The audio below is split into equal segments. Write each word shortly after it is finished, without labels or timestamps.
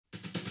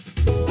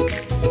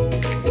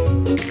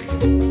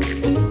Hey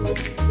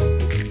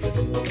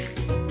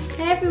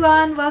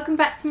everyone, welcome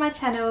back to my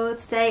channel.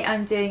 Today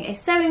I'm doing a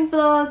sewing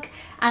vlog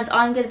and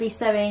I'm going to be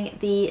sewing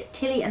the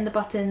Tilly and the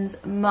Buttons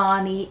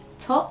Marnie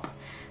top.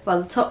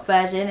 Well, the top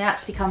version, it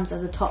actually comes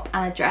as a top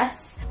and a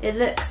dress. It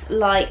looks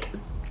like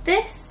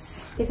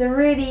this. It's a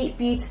really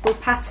beautiful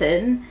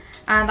pattern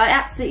and I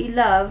absolutely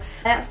love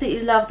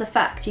the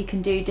fact you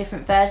can do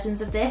different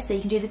versions of this. So you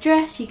can do the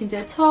dress, you can do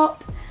a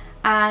top,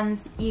 and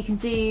you can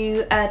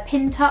do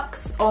pin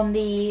tucks on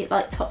the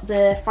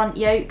the front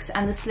yokes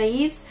and the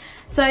sleeves.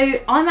 So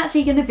I'm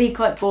actually going to be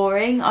quite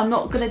boring. I'm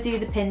not going to do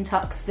the pin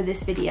tucks for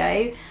this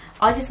video.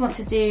 I just want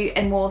to do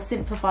a more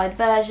simplified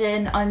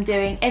version. I'm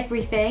doing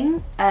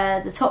everything,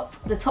 the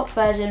top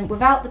version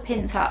without the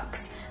pin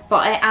tucks,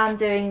 but I am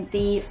doing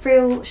the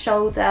frill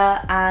shoulder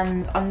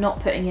and I'm not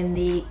putting in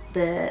the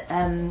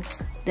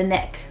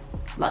neck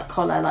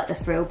collar, like the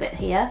frill bit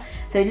here.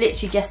 So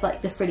literally just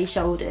like the frilly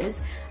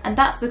shoulders, and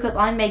that's because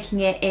I'm making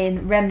it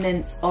in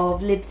remnants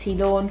of Liberty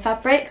Lawn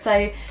fabric.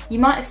 So you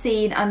might have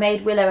seen I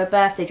made Willow a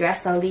birthday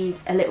dress. I'll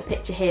leave a little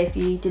picture here if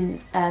you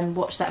didn't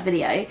watch that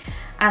video.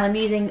 And I'm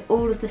using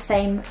all of the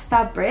same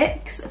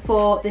fabrics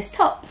for this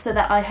top so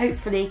that I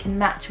hopefully can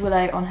match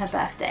Willow on her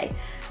birthday,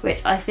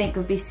 which I think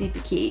would be super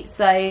cute.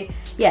 So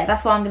yeah,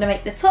 that's why I'm going to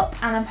make the top,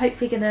 and I'm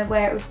hopefully going to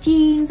wear it with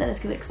jeans and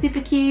it's going to look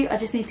super cute. I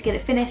just need to get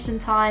it finished in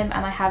time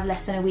and I have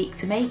less than a week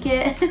to make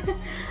it.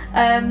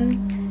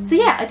 So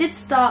yeah, I did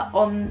start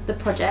on the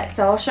project,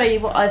 so I'll show you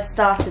what I've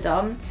started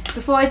on.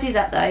 Before I do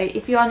that though,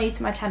 if you are new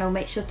to my channel,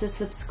 make sure to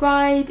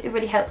subscribe. It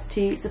really helps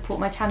to support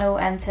my channel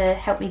and to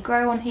help me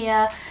grow on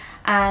here.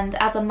 And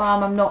as a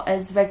mum, I'm not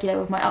as regular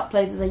with my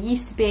uploads as I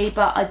used to be,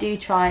 but I do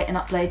try and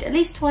upload at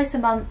least twice a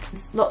month.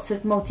 There's lots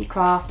of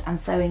multi-craft and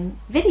sewing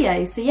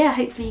videos, so yeah,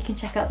 hopefully you can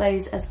check out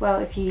those as well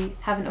if you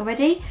haven't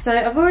already. So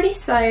I've already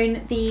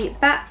sewn the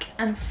back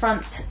and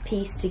front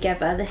piece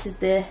together. This is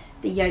the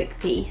yoke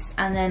piece,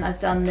 and then I've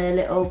done the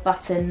little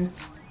button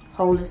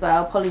hole as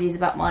well. Apologies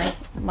about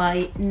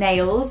my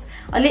nails.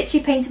 I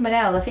literally painted my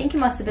nails. I think it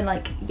must have been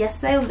like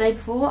yesterday or the day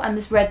before, and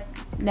this red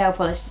nail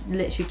polish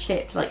literally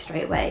chipped like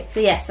straight away. So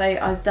yeah, so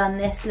I've done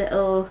this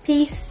little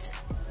piece,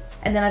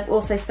 and then I've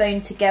also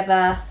sewn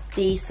together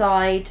the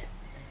side,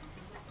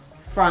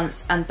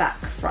 front and back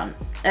front,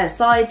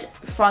 side,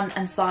 front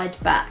and side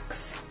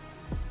backs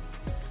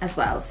as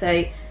well.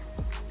 So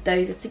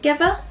those are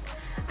together.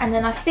 And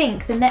then I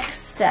think the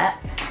next step,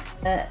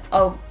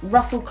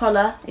 ruffle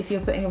collar if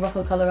you're putting a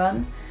ruffle collar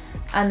on,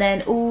 and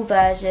then all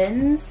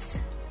versions.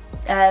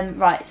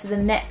 Right, so the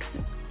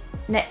next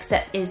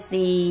step is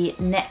the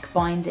neck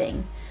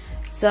binding.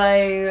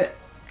 So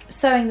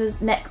sewing the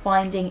neck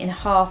binding in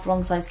half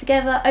wrong sides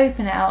together,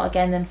 open it out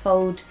again, then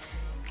fold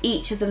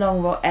each of the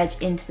long raw edge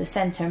into the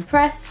centre and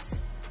press.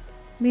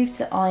 Move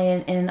to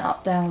iron in an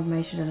up downward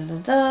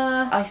motion.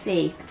 I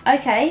see.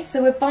 Okay,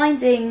 so we're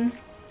binding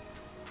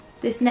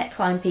this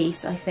neckline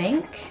piece, I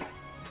think.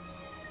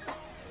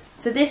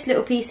 So this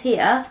little piece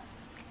here,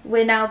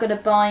 we're now going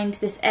to bind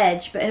this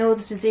edge, but in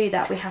order to do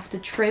that we have to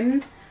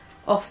trim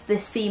off the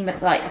seam,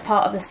 like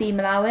part of the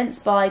seam allowance,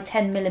 by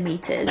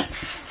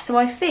 10mm. So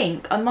I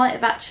think I might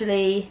have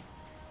actually,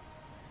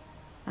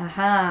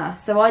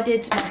 so I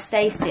did my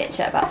stay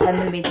stitch at about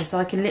 10mm, so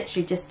I can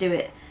literally just do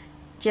it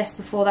just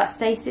before that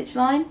stay stitch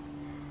line,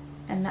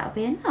 and that'll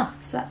be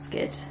enough, so that's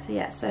good. So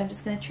yeah, so I'm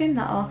just going to trim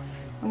that off,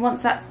 and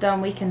once that's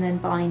done we can then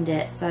bind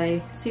it. So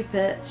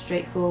super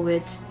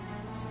straightforward.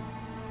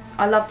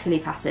 I love Tilly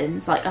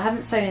patterns. Like, I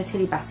haven't sewn a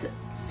Tilly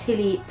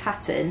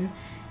pattern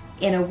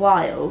in a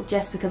while,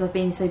 just because I've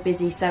been so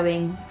busy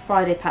sewing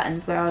Friday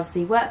patterns, where I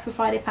obviously work for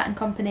Friday Pattern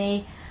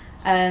Company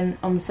on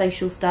the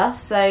social stuff.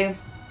 So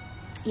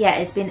yeah,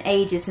 it's been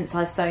ages since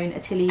I've sewn a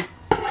Tilly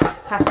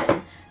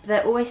pattern. But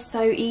they're always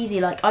so easy.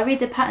 Like, I read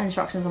the pattern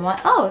instructions, I'm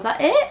like, oh, is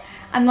that it?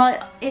 And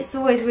like, it's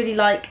always really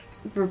like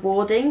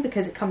rewarding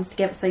because it comes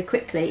together so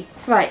quickly.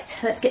 Right,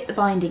 let's get the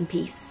binding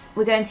piece.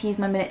 We're going to use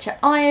my miniature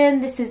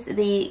iron. This is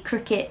the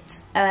Cricut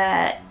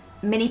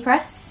mini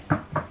press. I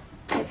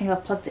don't think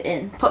I've plugged it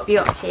in. Pop you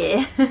up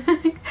here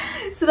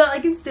so that I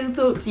can still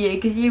talk to you,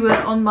 because you were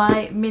on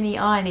my mini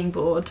ironing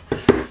board.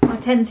 I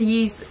tend to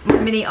use my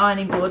mini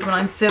ironing board when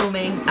I'm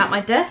filming at my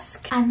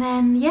desk, and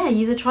then yeah,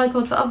 use a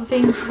tripod for other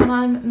things when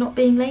I'm not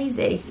being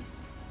lazy.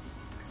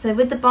 So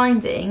with the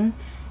binding,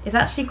 it's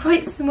actually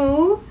quite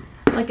small,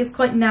 like it's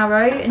quite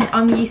narrow, and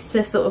I'm used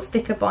to sort of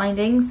thicker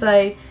binding.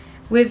 So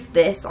with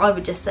this, I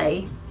would just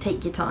say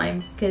take your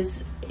time,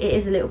 because it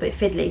is a little bit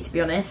fiddly, to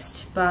be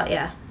honest. But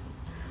yeah,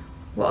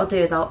 what I'll do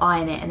is I'll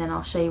iron it and then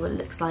I'll show you what it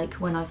looks like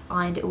when I've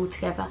ironed it all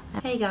together.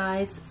 Hey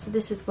guys, so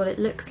this is what it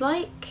looks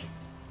like.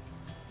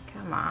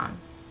 Come on.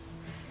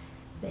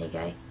 There you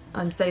go.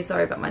 I'm so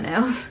sorry about my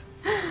nails.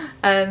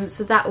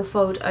 So that will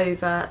fold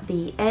over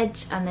the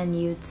edge, and then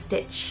you'd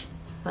stitch,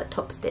 like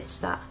top stitch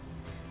that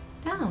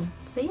down.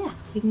 So yeah,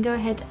 we can go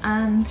ahead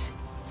and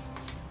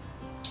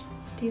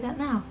do that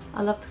now.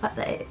 I love the fact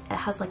that it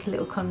has like a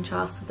little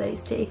contrast with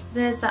those two.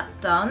 There's that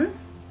done.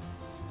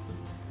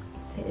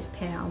 Take this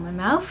pin out of my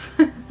mouth.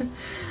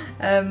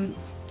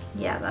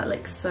 Yeah, that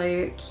looks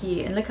so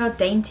cute, and look how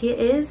dainty it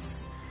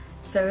is.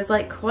 So it was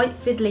like quite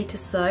fiddly to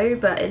sew,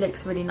 but it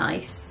looks really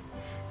nice.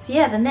 So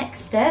yeah, the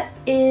next step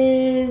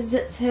is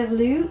to have a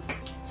look.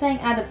 It's saying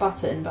add a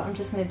button, but I'm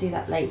just going to do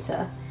that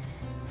later.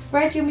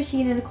 Thread your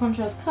machine in a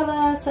contrast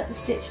colour, set the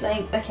stitch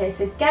length. Okay,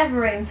 so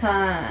gathering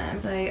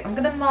time. So I'm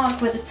going to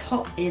mark where the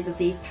top is of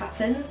these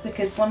patterns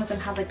because one of them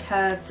has a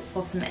curved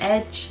bottom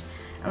edge,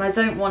 and I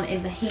don't want,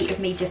 in the heat of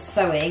me just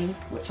sewing,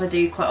 which I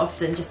do quite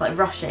often, just like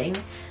rushing,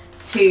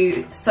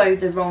 to sew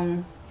the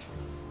wrong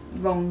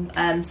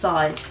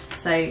side.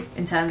 So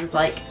in terms of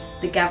like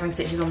the gathering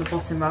stitches on the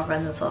bottom rather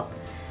than the top,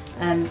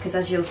 because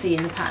as you'll see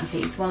in the pattern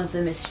piece, one of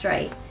them is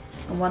straight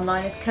and one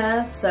line is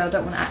curved, so I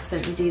don't want to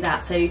accidentally do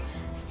that. So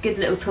good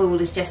little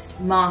tool is just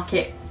mark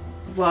it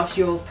whilst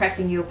you're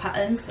prepping your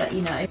patterns, that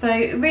you know. So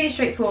really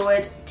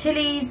straightforward.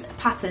 Tilly's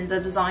patterns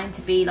are designed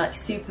to be like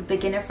super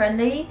beginner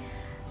friendly,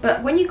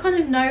 but when you kind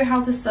of know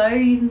how to sew,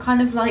 you can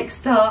kind of like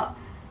start,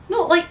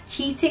 not like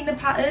cheating the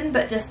pattern,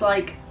 but just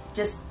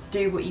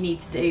do what you need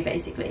to do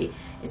basically.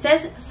 It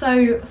says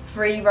sew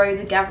 3 rows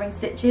of gathering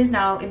stitches.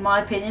 Now in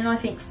my opinion, I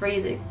think 3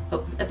 is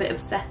a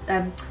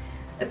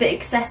bit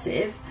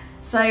excessive,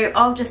 so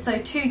I'll just sew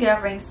 2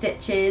 gathering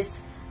stitches,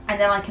 and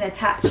then I can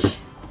attach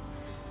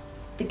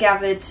the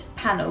gathered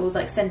panels,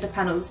 like centre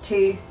panels,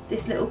 to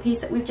this little piece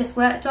that we've just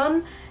worked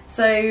on.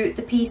 So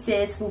the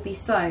pieces will be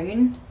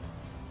sewn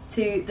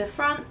to the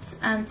front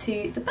and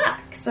to the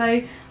back. So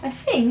I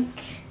think,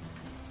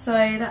 so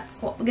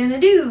that's what we're gonna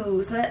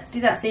do. So let's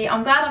do that. See,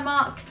 I'm glad I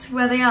marked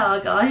where they are,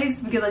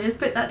 guys, because I just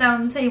put that down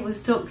on the table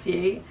to talk to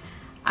you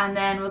and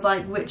then was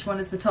like, which one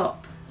is the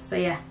top? So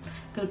yeah,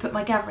 gonna put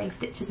my gathering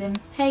stitches in.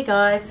 Hey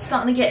guys, it's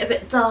starting to get a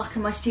bit dark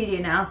in my studio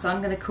now, so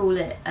I'm gonna call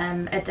it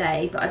a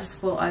day, but I just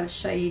thought I would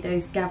show you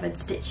those gathered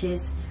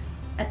stitches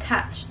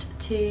attached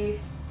to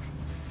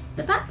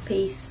the back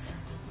piece.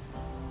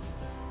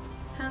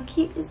 How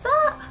cute is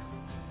that?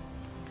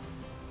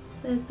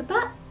 There's the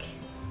back,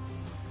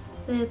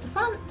 there's the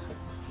front.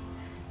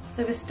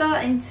 So we're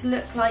starting to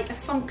look like a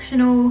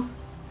functional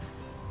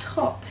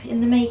top in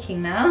the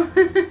making now.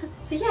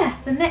 So yeah,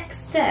 the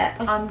next step,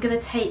 I'm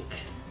gonna take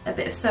a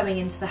bit of sewing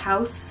into the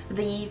house for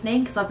the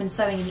evening, because I've been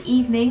sewing in the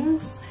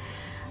evenings,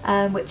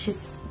 which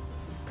is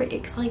pretty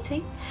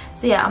exciting.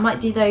 So yeah, I might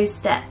do those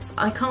steps.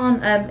 I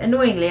can't,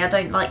 annoyingly, I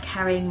don't like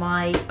carrying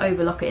my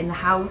overlocker in the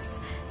house,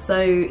 so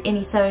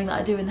any sewing that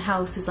I do in the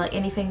house is like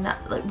anything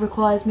that like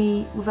requires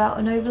me without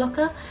an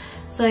overlocker.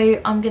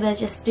 So I'm gonna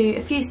just do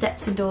a few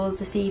steps indoors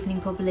this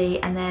evening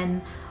probably, and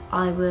then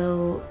I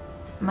will,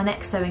 my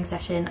next sewing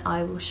session,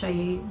 I will show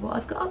you what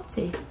I've got up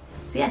to.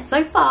 So yeah,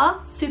 so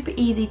far, super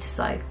easy to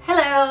sew.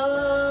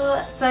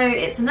 Hello! So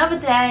it's another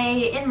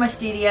day in my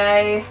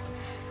studio.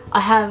 I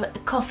have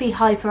coffee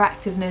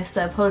hyperactiveness,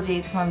 so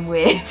apologies if I'm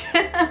weird.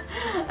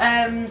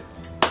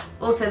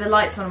 Also the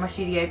lights on in my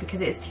studio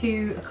because it's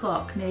 2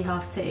 o'clock, nearly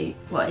 2:30.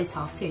 Well, it is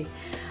 2:30.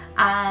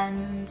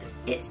 And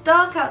it's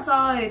dark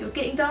outside, or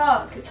getting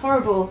dark, it's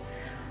horrible.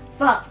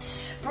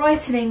 But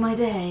brightening my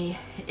day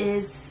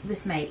is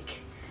this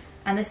make.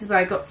 And this is where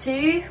I got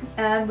to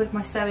with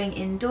my sewing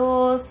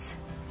indoors.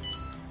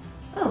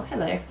 Oh,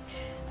 hello.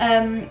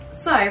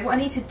 So what I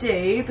need to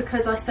do,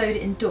 because I sewed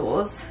it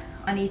indoors,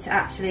 I need to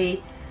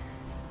actually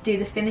do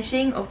the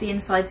finishing of the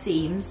inside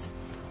seams.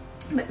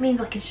 It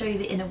means I can show you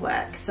the inner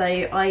work. So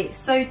I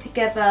sewed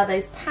together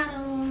those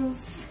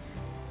panels.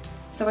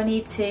 So I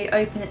need to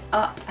open it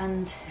up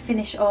and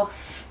finish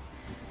off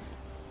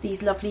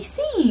these lovely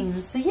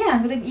seams. So yeah,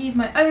 I'm going to use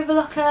my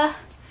overlocker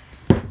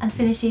and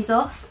finish these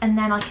off, and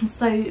then I can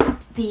sew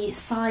the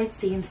side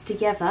seams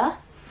together,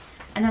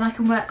 and then I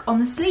can work on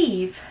the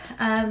sleeve.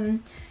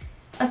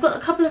 I've got a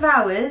couple of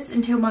hours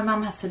until my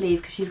mum has to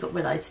leave because she's got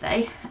Willow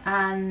today,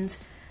 and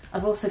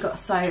I've also got to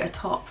sew a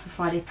top for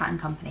Friday Pattern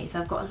Company, so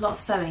I've got a lot of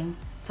sewing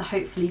to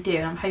hopefully do,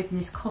 and I'm hoping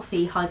this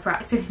coffee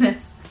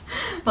hyperactiveness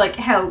like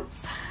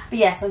helps. But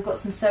yes, I've got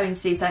some sewing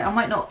to do, so I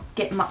might not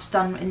get much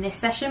done in this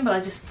session, but I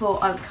just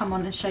thought I would come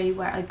on and show you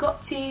where I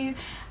got to,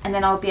 and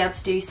then I'll be able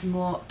to do some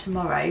more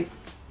tomorrow.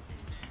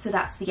 So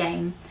that's the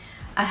aim.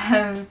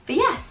 But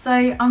yeah, so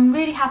I'm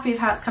really happy with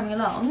how it's coming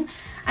along.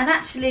 And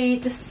actually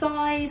the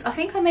size, I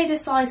think I made a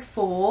size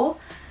 4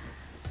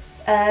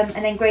 and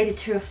then graded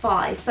to a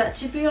 5, but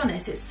to be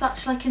honest, it's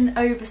such like an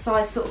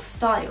oversized sort of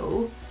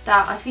style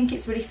that I think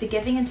it's really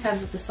forgiving in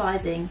terms of the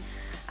sizing.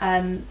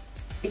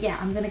 But yeah,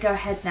 I'm going to go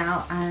ahead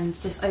now and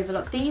just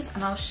overlock these,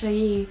 and I'll show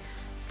you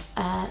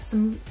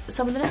some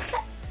of the next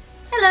steps.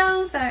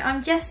 Hello, so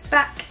I'm just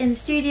back in the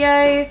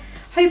studio,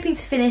 hoping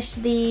to finish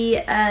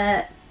the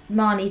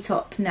Marnie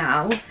top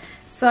now.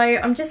 So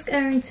I'm just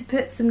going to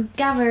put some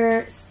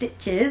gathering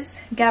stitches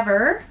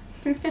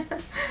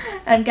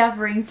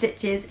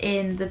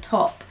in the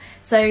top.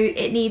 So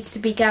it needs to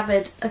be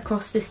gathered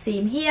across this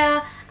seam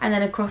here, and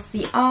then across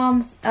the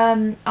arm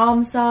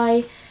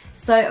side.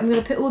 So I'm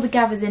going to put all the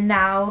gathers in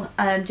now,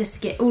 just to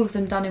get all of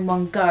them done in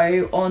one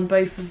go on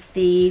both of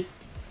the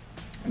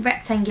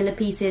rectangular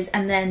pieces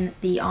and then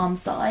the arm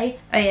side.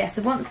 Oh yeah,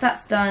 so once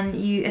that's done,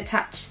 you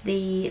attach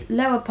the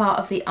lower part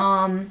of the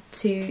arm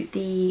to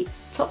the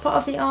top part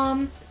of the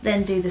arm,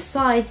 then do the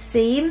side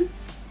seam,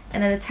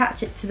 and then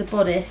attach it to the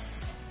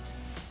bodice,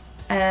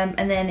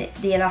 and then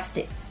the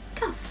elastic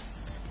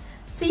cuffs.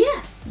 So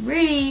yeah,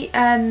 really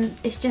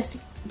it's just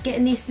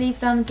getting these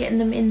sleeves done and getting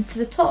them into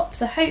the top.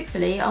 So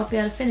hopefully I'll be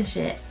able to finish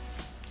it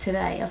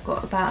today. I've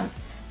got about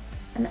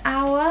an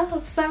hour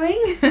of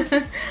sewing.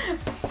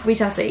 We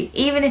shall see.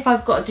 Even if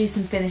I've got to do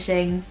some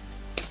finishing,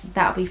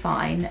 that'll be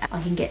fine.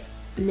 I can get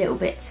little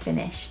bits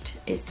finished.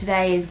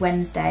 Today is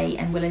Wednesday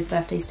and Willow's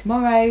birthday's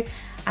tomorrow,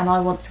 and I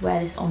want to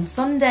wear this on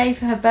Sunday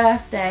for her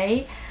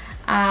birthday,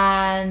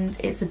 and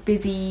it's a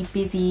busy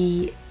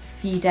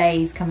few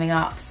days coming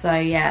up. So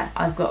yeah,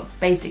 I've got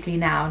basically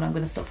now, and I'm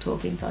going to stop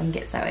talking so I can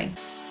get sewing.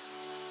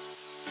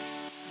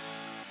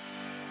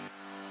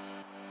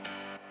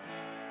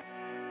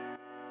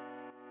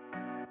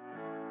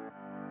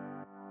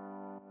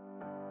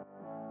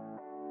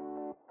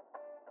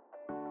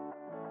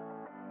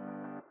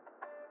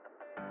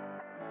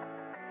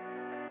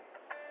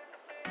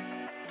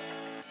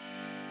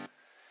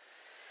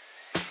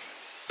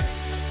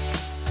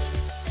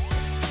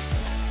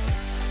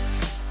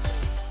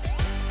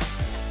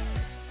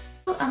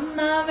 I'm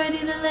not ready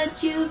to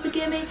let you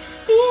forgive me,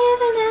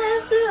 even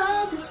after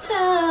all this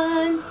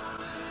time.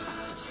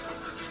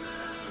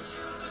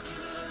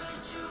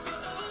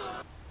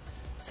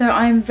 So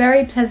I'm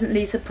very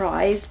pleasantly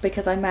surprised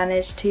because I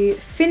managed to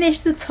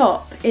finish the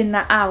top in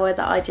that hour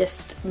that I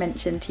just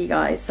mentioned to you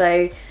guys.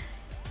 So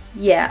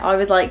yeah, I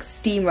was like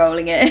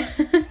steamrolling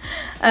it.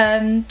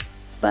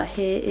 But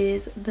here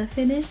is the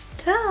finished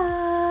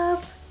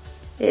top.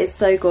 It is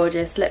so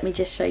gorgeous. Let me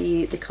just show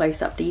you the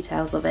close-up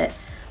details of it.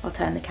 I'll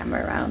turn the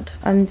camera around.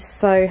 I'm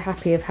so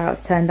happy with how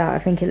it's turned out. I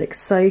think it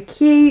looks so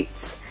cute,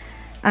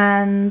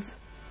 and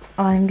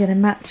I'm gonna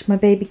match my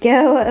baby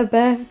girl at her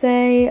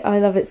birthday. I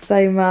love it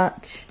so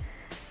much.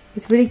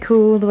 It's really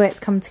cool the way it's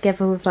come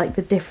together with like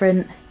the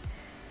different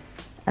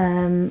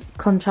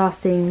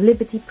contrasting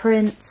Liberty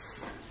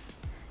prints.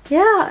 Yeah,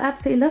 I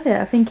absolutely love it.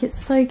 I think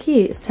it's so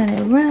cute. Let's turn it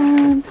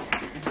around.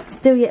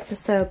 Still yet to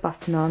sew a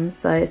button on,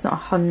 so it's not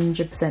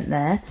 100%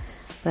 there,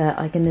 but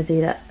I'm gonna do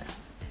that.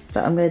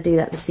 But I'm going to do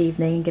that this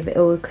evening and give it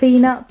all a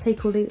clean up,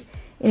 take all the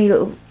any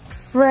little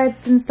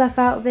threads and stuff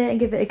out of it and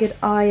give it a good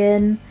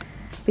iron.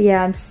 But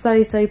yeah, I'm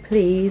so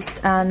pleased,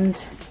 and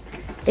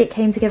it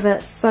came together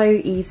so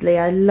easily.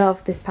 I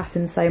love this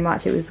pattern so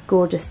much. It was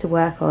gorgeous to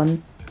work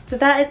on. So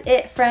that is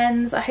it,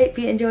 friends. I hope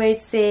you enjoyed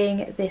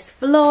seeing this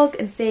vlog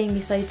and seeing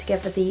me sew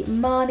together the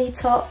Marnie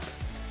top.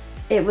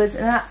 It was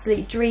an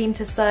absolute dream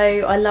to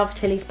sew. I love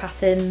Tilly's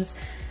patterns.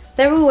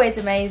 They're always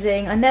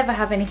amazing. I never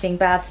have anything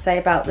bad to say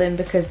about them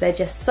because they're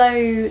just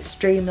so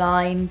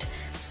streamlined,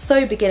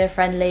 so beginner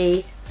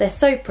friendly, they're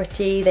so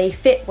pretty, they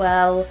fit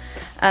well,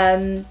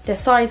 their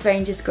size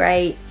range is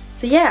great.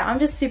 So yeah, I'm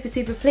just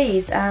super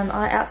pleased, and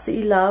I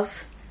absolutely love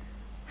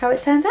how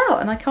it turned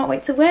out, and I can't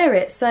wait to wear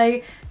it.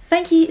 So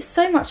thank you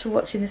so much for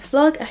watching this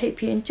vlog. I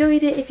hope you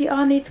enjoyed it. If you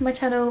are new to my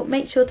channel,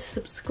 make sure to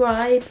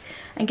subscribe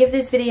and give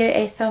this video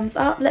a thumbs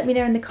up. Let me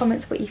know in the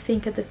comments what you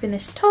think of the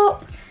finished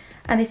top.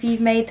 And if you've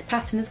made the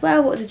pattern as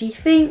well, what did you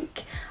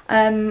think?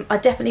 I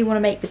definitely want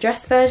to make the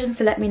dress version,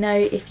 so let me know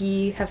if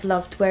you have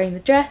loved wearing the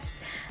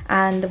dress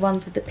and the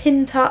ones with the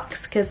pin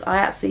tucks, because I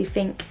absolutely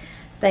think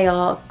they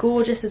are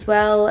gorgeous as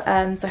well.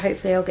 So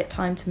hopefully I'll get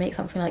time to make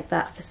something like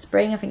that for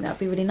spring. I think that would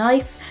be really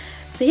nice.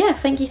 So yeah,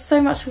 thank you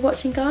so much for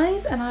watching,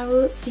 guys, and I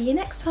will see you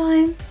next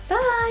time.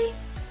 Bye!